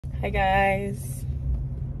Hi guys.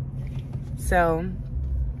 So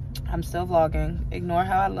I'm still vlogging. Ignore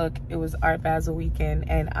how I look. It was Art Basel weekend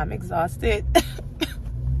and I'm exhausted.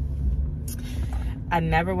 I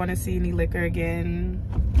never want to see any liquor again.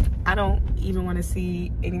 I don't even want to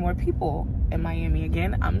see any more people in Miami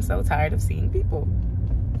again. I'm so tired of seeing people.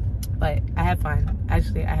 But I had fun.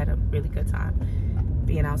 Actually, I had a really good time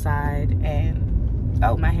being outside. And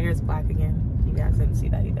oh, my hair is black again. You guys didn't see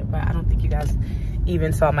that either, but I don't think you guys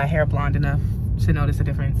even saw my hair blonde enough to notice a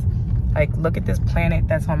difference. Like, look at this planet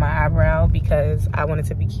that's on my eyebrow because I wanted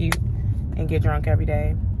to be cute and get drunk every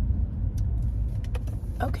day.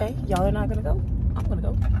 Okay, y'all are not gonna go? I'm gonna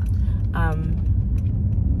go.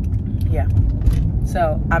 Yeah,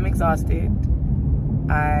 so I'm exhausted.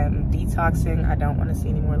 I'm detoxing. I don't want to see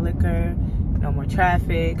any more liquor, no more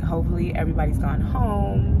traffic. Hopefully everybody's gone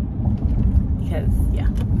home because yeah,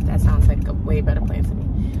 that sounds like a way better plan to me.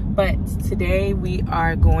 But today we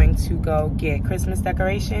are going to go get Christmas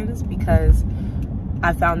decorations because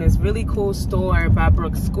I found this really cool store by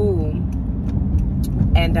Brooks School,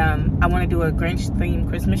 and I want to do a Grinch themed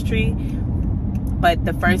Christmas tree. But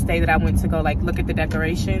the first day that I went to go like look at the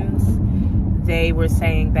decorations, they were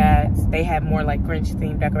saying that they had more like Grinch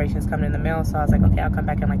themed decorations coming in the mail. So I was like, okay, I'll come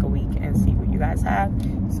back in like a week and see what you guys have.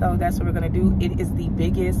 So that's what we're gonna do. It is the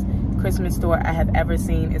biggest Christmas store I have ever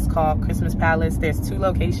seen. It's called Christmas Palace. There's 2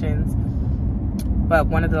 locations, but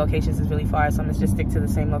one of the locations is really far, so I'm gonna just stick to the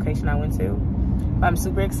same location I went to. But I'm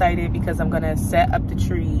super excited because I'm gonna set up the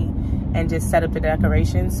tree and just set up the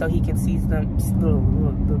decorations so he can see them.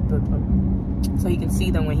 So he can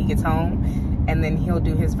see them when he gets home, and then he'll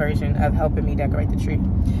do his version of helping me decorate the tree.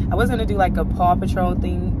 I was gonna do like a Paw Patrol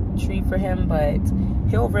theme tree for him, but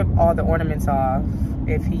he'll rip all the ornaments off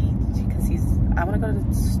if because I wanna go to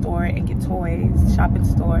the store and get toys, shopping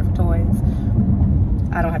store for toys.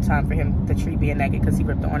 I don't have time for him, the tree being naked, because he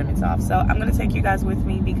ripped the ornaments off. So I'm gonna take you guys with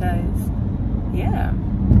me because yeah,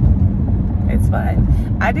 it's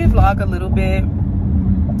fun. I did vlog a little bit,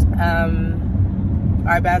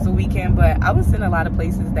 Art Basel weekend, but I was in a lot of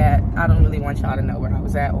places that I don't really want y'all to know where I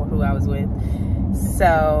was at or who I was with.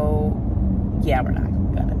 So yeah, we're not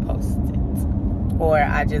gonna post it. Or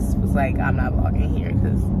I just was like, I'm not vlogging here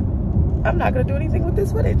because I'm not gonna do anything with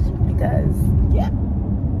this footage because yeah,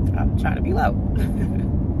 I'm trying to be low.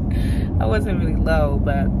 I wasn't really low,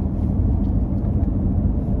 but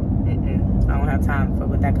I don't have time for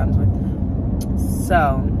what that comes with.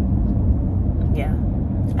 So yeah,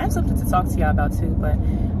 I have something to talk to y'all about too, but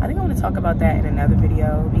I think I want to talk about that in another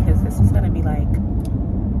video because this is gonna be like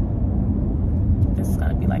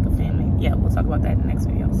a family. Yeah, we'll talk about that in the next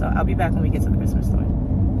video. So I'll be back when we get to the Christmas store.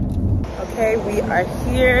 Okay, we are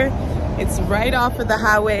here. It's right off of the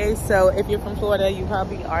highway. So if you're from Florida, you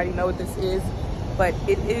probably already know what this is, but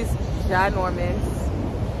it is ginormous.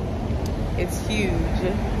 It's huge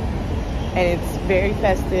and it's very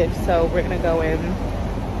festive. So we're gonna go in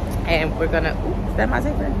and we're gonna, ooh, is that my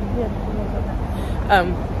zipper? Yeah.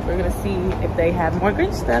 We're gonna see if they have more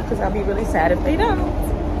Grinch stuff because I'll be really sad if they don't.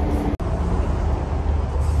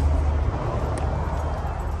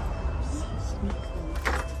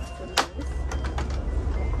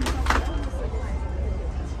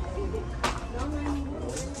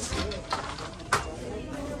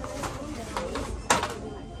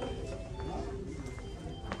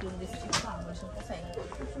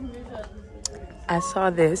 I saw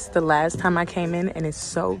this the last time I came in and it's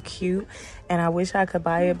so cute and I wish I could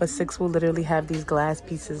buy it, but Six will literally have these glass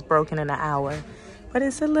pieces broken in an hour. But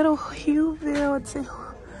it's a little Whoville. It's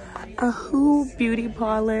a Who beauty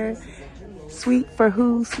parlor. Sweet for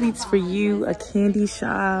who, sweets for you, a candy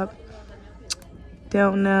shop.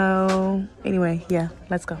 Don't know. Anyway, yeah,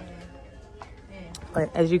 let's go.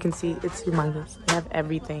 But as you can see, it's humongous. They have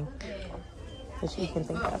everything that you can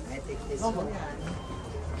think of.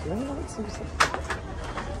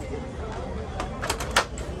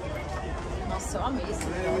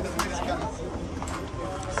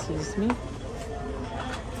 Excuse me.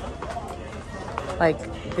 Like,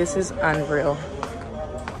 this is unreal.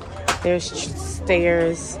 There's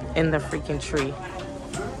stairs in the freaking tree.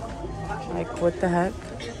 Like, what the heck?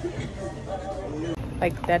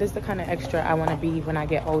 Like, that is the kind of extra I want to be when I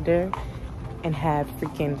get older and have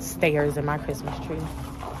freaking stairs in my Christmas tree.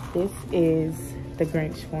 This is the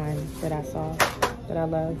Grinch one that I saw that I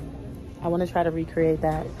love. I want to try to recreate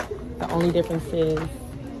that. The only difference is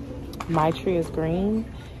my tree is green,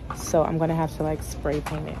 so I'm gonna have to like spray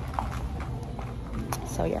paint it.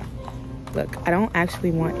 So yeah, look, I don't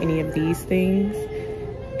actually want any of these things,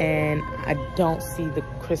 and I don't see the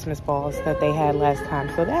Christmas balls that they had last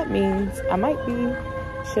time, so that means I might be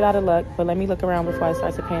shit out of luck, but let me look around before I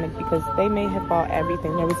start to panic because they may have bought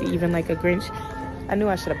everything. There was even like a Grinch. I knew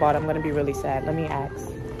I should have bought it. I'm gonna be really sad. Let me ask.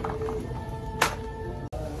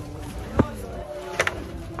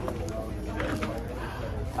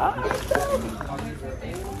 Hi.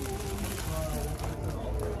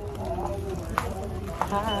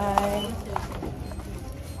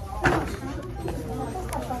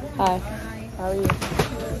 Hi. How are you?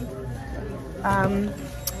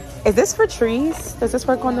 Is this for trees? Does this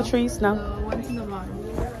work on the trees? No. One's in the bottom.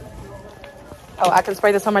 Oh, I can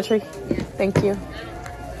spray this on my tree? Thank you.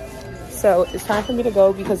 So it's time for me to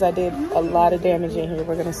go because I did a lot of damage in here.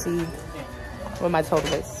 We're gonna see what my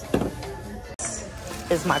total is. This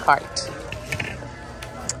is my cart.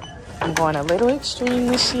 I'm going a little extreme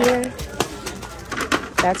this year.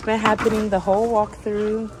 That's been happening the whole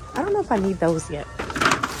walkthrough. I don't know if I need those yet,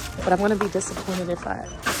 but I'm gonna be disappointed if I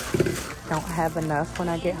don't have enough when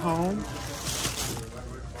I get home.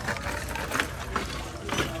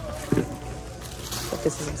 But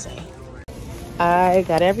this is insane. I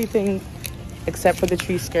got everything except for the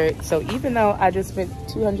tree skirt. So even though I just spent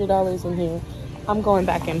 $200 in here, I'm going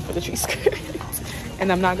back in for the tree skirt.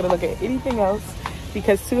 And I'm not gonna look at anything else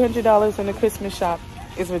because $200 in the Christmas shop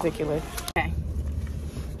is ridiculous. Okay.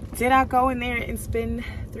 Did I go in there and spend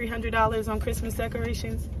 $300 on Christmas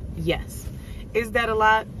decorations? Yes. Is that a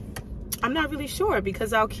lot? I'm not really sure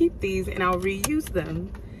because I'll keep these and I'll reuse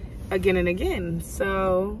them again and again.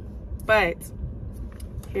 So, but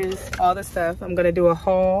here's all the stuff. I'm gonna do a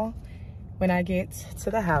haul when I get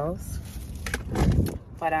to the house.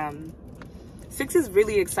 But Six is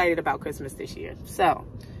really excited about Christmas this year. So,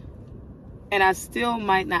 and I still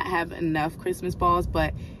might not have enough Christmas balls,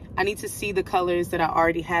 but I need to see the colors that I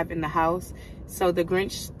already have in the house. So the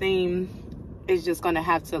Grinch theme is just gonna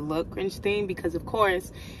have to look Grinch theme because of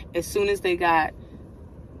course, as soon as they got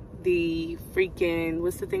the freaking,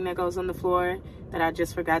 what's the thing that goes on the floor that I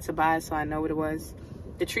just forgot to buy, so I know what it was.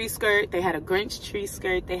 The tree skirt, they had a Grinch tree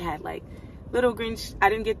skirt. They had like little Grinch. I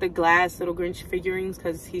didn't get the glass little Grinch figurines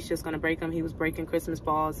because he's just gonna break them. He was breaking Christmas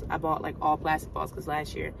balls. I bought like all plastic balls because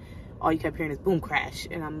last year all you kept hearing is boom crash,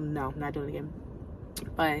 and I'm not doing it again.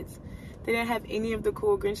 But they didn't have any of the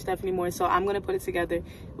cool Grinch stuff anymore, so I'm gonna put it together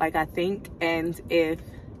like I think, and if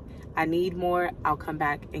I need more, I'll come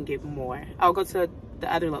back and get more. I'll go to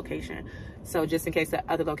the other location, so just in case the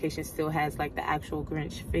other location still has like the actual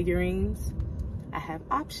Grinch figurines, I have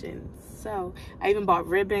options. So I even bought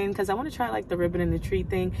ribbon because I want to try like the ribbon and the tree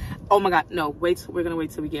thing. Oh my god, no, wait, we're gonna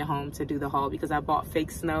wait till we get home to do the haul because I bought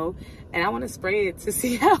fake snow and I want to spray it to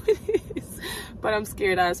see how it is, but I'm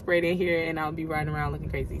scared I sprayed in here and I'll be riding around looking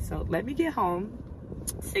crazy. So let me get home.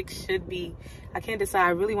 Six should be, I can't decide.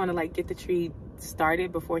 I really want to like get the tree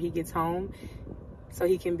started before he gets home so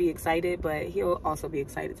he can be excited, but he'll also be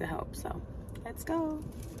excited to help. So let's go.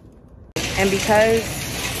 And because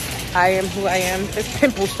I am who I am, this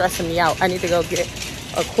pimple's stressing me out. I need to go get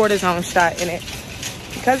a cortisone shot in it.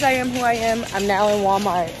 Because I am who I am, I'm now in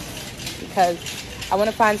Walmart because I want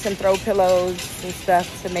to find some throw pillows and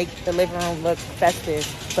stuff to make the living room look festive.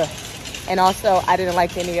 And also, I didn't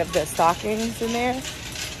like any of the stockings in there.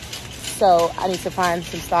 So I need to find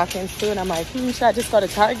some stockings too. And I'm like, should I just go to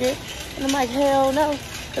Target? And I'm like, hell no,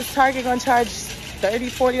 because Target gonna charge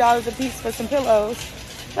 $30, $40 a piece for some pillows.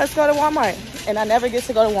 Let's go to Walmart. And I never get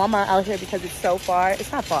to go to Walmart out here because it's so far.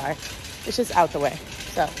 It's not far. It's just out the way.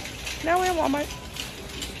 So now we're in Walmart.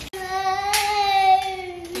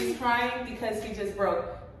 He's crying because he just broke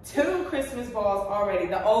 2 Christmas balls already.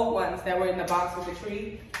 The old ones that were in the box with the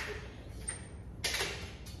tree.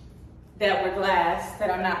 That were glass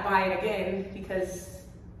that I'm not buying again because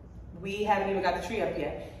we haven't even got the tree up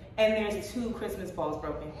yet. And there's 2 Christmas balls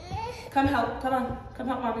broken. Come help. Come on. Come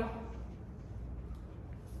help mommy.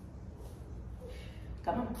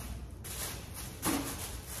 Come on.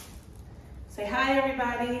 Say hi,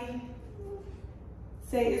 everybody.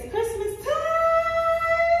 Say, it's Christmas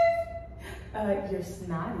time. You're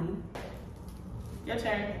snotty. Your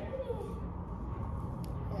turn.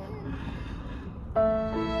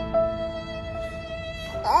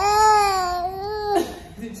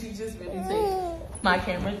 Did you just really say my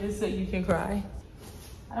camera just so you can cry?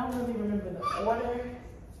 I don't really remember the order,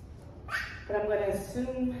 but I'm gonna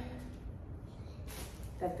assume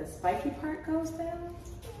that the spiky part goes down.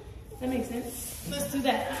 That makes sense. Let's do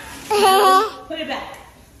that. Put it back.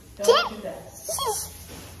 Don't do that.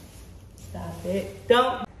 Stop it.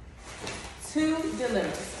 Don't. 2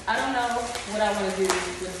 dilemmas. I don't know what I want to do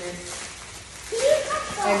with this.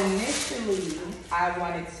 Initially, I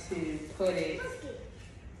wanted to put it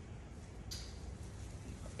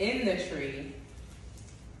in the tree,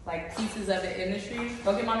 like pieces of it in the tree.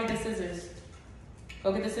 Go get mommy the scissors.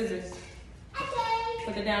 Go get the scissors. Okay.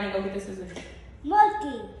 Put it down and go get the scissors.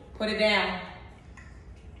 Monkey. Put it down.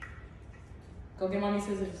 Go get mommy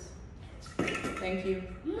scissors. Thank you.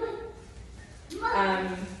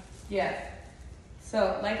 Yeah.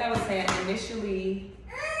 So, like I was saying, initially,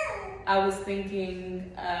 I was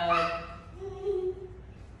thinking of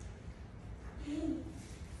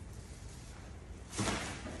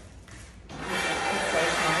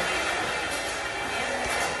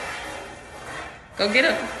go get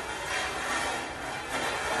him.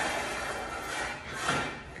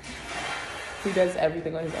 He does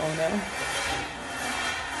everything on his own now.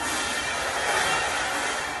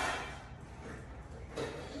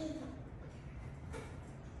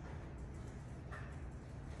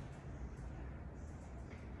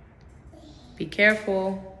 Be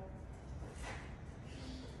careful.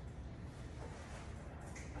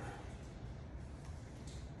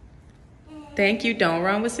 Thank you. Don't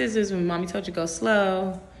run with scissors when mommy told you go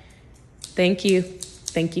slow. Thank you.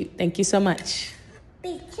 Thank you. Thank you so much.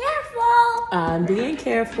 Be careful. I'm being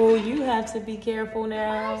careful. You have to be careful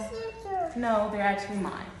now. My scissors. No, they're actually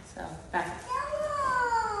mine. So back up.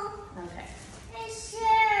 No. Okay. It's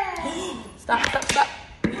yours. Stop, stop, stop.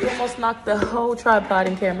 You almost knocked the whole tripod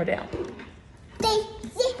and camera down.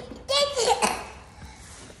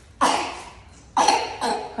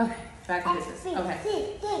 Okay, back in business. Okay.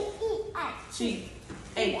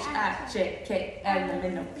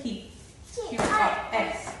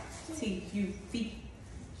 G-H-I-J-K-L-M-N-O-P-Q-R-S-T-U-V.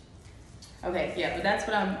 Okay, yeah, but that's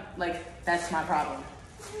what I'm, like, that's my problem.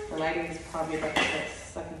 The lighting is probably about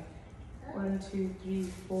this. Like, 1, 2, 3,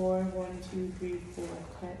 4, 1, 2, 3, 4.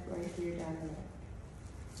 Cut right here down the middle.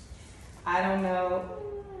 I don't know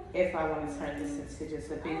if I want to turn this into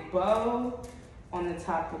just a big bow on the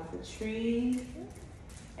top of the tree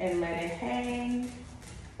and let it hang,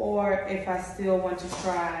 or if I still want to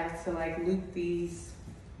try to like loop these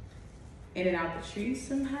in and out the tree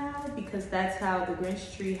somehow, because that's how the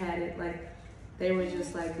Grinch tree had it, like they were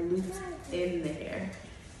just like looped in there.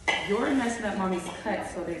 You're messing up mommy's cut,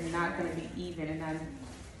 so they're not gonna be even, and I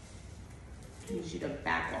need you to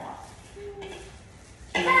back off.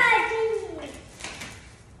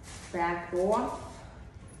 Back off.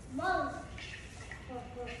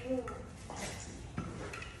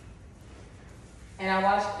 And I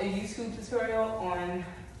watched a YouTube tutorial on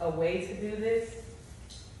a way to do this,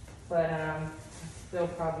 but still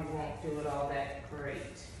probably won't do it all that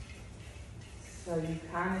great. So you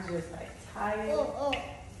kind of just like tie it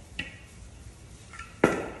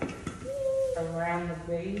around the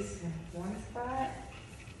base in one spot.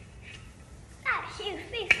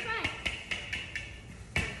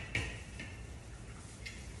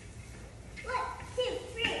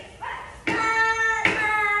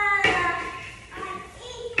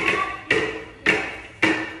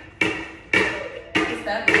 What's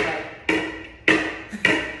that look like?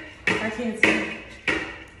 I can't see.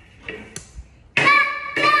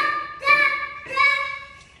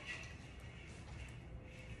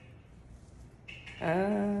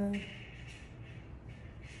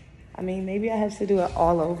 I mean, maybe I have to do it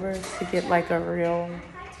all over to get like a real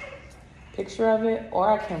picture of it, or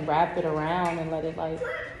I can wrap it around and let it like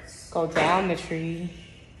go down the tree.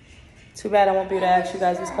 Too bad I won't be able to ask you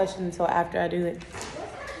guys this question until after I do it.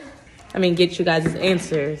 I mean, get you guys'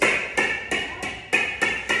 answers.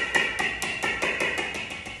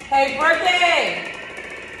 Hey, birthday!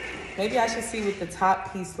 Maybe I should see what the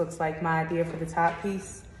top piece looks like, my idea for the top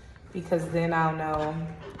piece, because then I'll know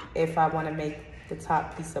if I want to make the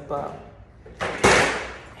top piece a bow.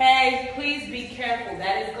 Hey, please be careful.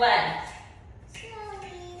 That is glass.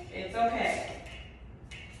 Sorry. It's okay.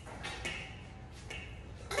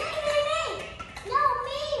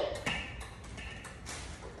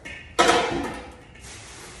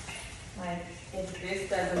 Like, if this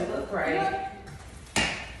doesn't look right,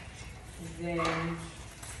 then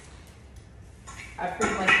I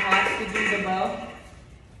pretty much have to do the bow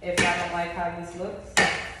if I don't like how this looks.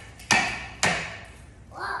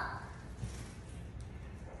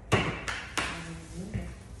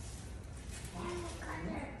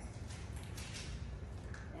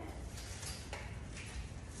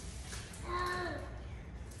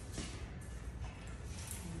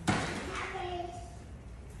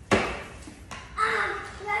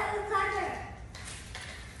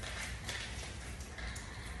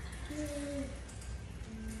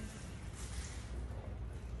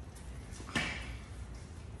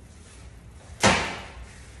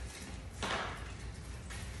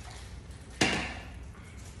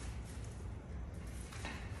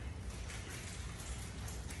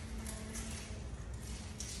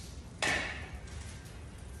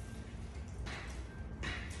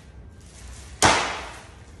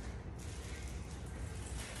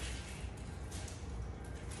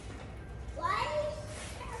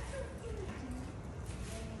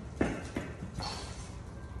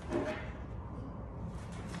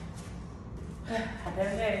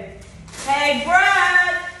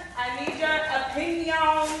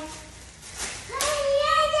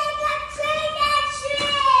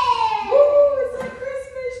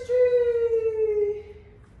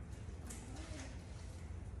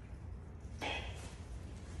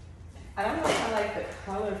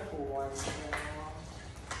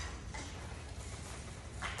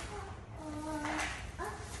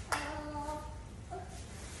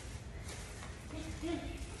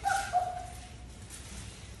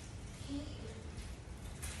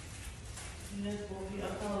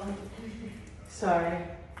 Sorry.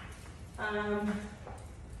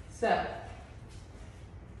 So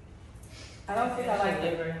I don't think I like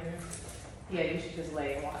it right here. Yeah, you should just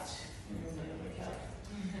lay and watch.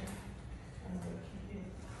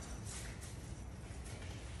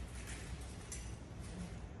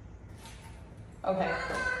 Okay.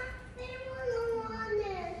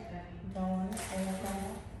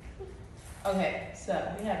 Okay,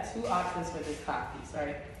 so we have two options for this clock piece,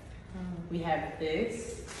 right? We have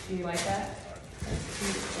this. Do you like that?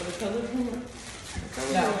 For the color?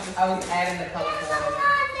 No, I was adding the color for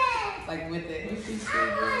it, like with it.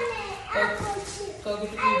 Go get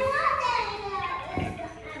the cube.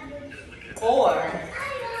 Or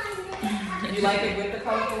you like it with the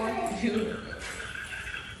colorful one?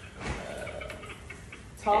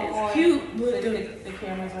 Talk It's on. cute, but The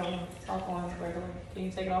camera's on. Talk on regular. Can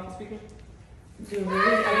you take it off the speaker? Do it. I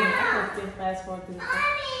can fast forward through the.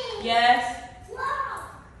 Yes.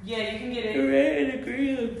 Yeah, you can get The it. red and the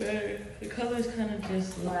green look better. The colors kind of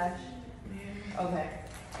just look. Flash. Yeah. Okay.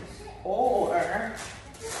 Or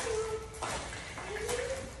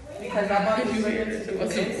because I bought you ribbons to do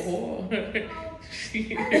this.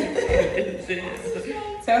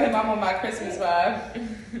 Tell him I'm on my Christmas vibe.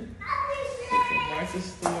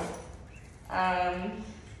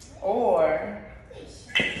 Or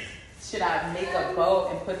should I make a bow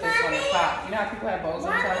and put this on the top? You know how people have bows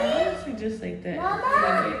on the top? Honestly, just like that.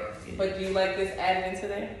 But do you like this added into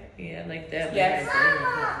there? Yeah, like that. Yes.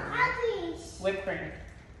 Like Whipped cream.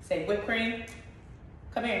 Say whipped cream.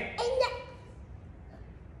 Come here.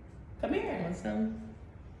 Come here. Want some?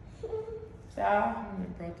 So, I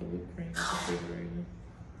brought the whipped cream to the refrigerator.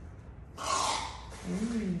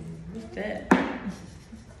 What's that?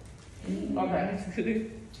 Okay. That's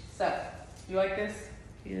good. so you like this?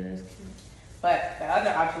 Yeah, that's cute. But the other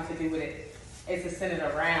option to do with it is to send it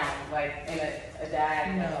around, like in a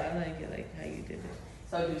diagonal. No, I like it like how you did it.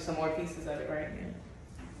 So do some more pieces of it, right? Yeah.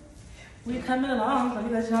 We're coming along. Let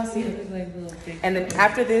me let y'all see It it. looks like little big. And then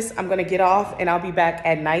after this, I'm gonna get off and I'll be back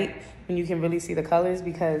at night when you can really see the colors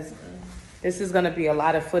because this is gonna be a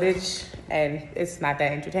lot of footage and it's not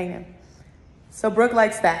that entertaining. So Brooke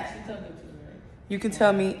likes that. You can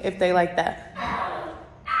tell me if they like that.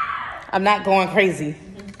 I'm not going crazy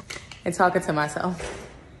and talking to myself.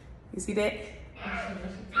 You see that?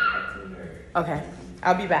 Okay,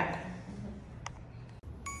 I'll be back.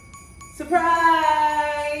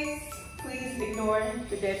 Surprise! Please ignore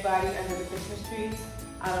the dead body under the Christmas tree.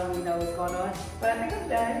 I don't really know what's going on, but I think I'm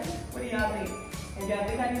done. What do y'all think? If y'all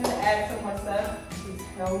think I need to add some more stuff, please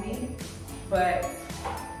tell me. But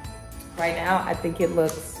right now, I think it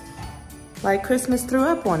looks like Christmas threw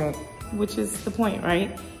up on it, which is the point,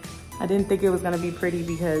 right? I didn't think it was gonna be pretty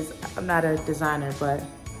because I'm not a designer, but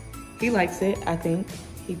he likes it, I think.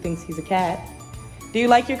 He thinks he's a cat. Do you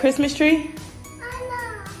like your Christmas tree?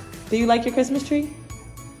 Do you like your Christmas tree?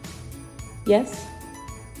 Yes?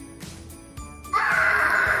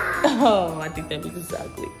 Oh, I think that was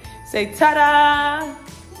ugly. Say ta-da!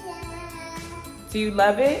 Do you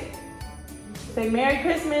love it? Say Merry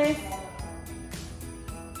Christmas.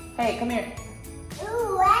 Hey, come here.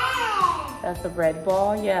 That's a red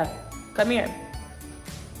ball, yeah. Come here.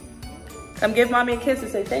 Come give mommy a kiss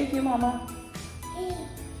and say thank you, mama.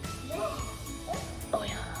 Oh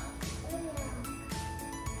yeah.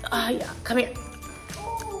 Oh yeah, come here.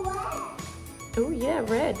 Oh yeah,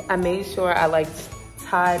 red. I made sure I like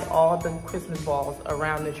tied all the Christmas balls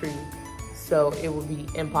around the tree so it would be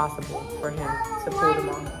impossible for him to pull them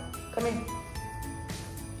on. Come here.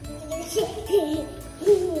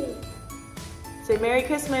 Say Merry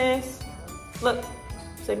Christmas. Look,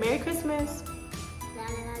 say Merry Christmas.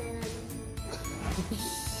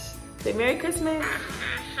 Say Merry Christmas.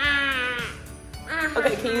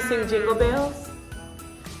 Okay, can you sing Jingle Bells?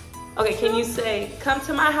 Okay, can you say, come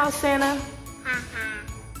to my house, Santa?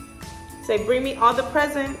 Say, bring me all the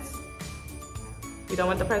presents. You don't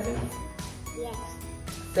want the presents? Yes.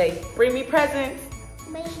 Say, bring me presents.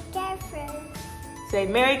 My girlfriend. Say,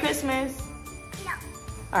 Merry Christmas. No.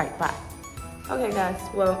 All right, bye. Okay, guys,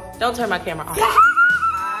 well, don't turn my camera on.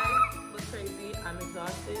 I look crazy, I'm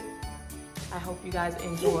exhausted. I hope you guys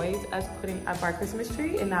enjoyed us putting up our Christmas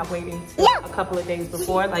tree and not waiting till a couple of days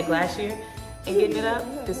before, like last year, and getting it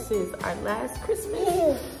up. This is our last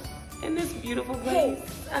Christmas in this beautiful place.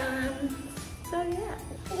 So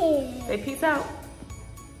yeah, say peace out.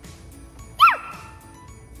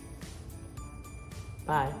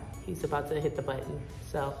 Bye. He's about to hit the button.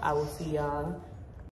 So I will see y'all